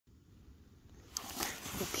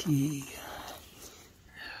Okay.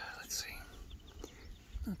 Let's see.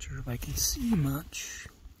 Not sure if I can see much,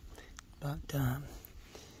 but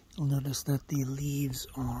you'll notice that the leaves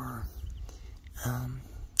are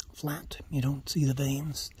flat. You don't see the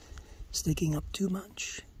veins sticking up too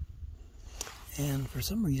much. And for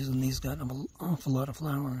some reason, these got an awful lot of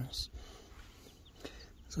flowers.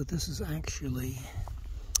 So this is actually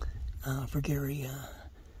Fragaria,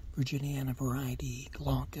 virginiana variety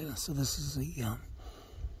glauca. So this is a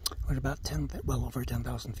we're at about well over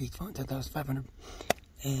 10,000 feet, 10,500,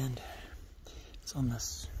 and it's on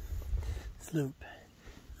this slope.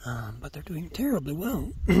 But they're doing terribly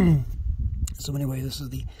well. So anyway, this is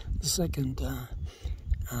the second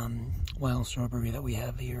wild strawberry that we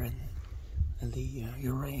have here in the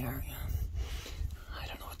Ouray area. I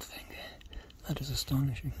don't know what to think. That is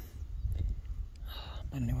astonishing.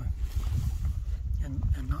 But anyway,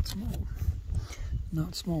 and not small.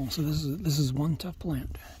 Not small. So this is one tough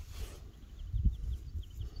plant.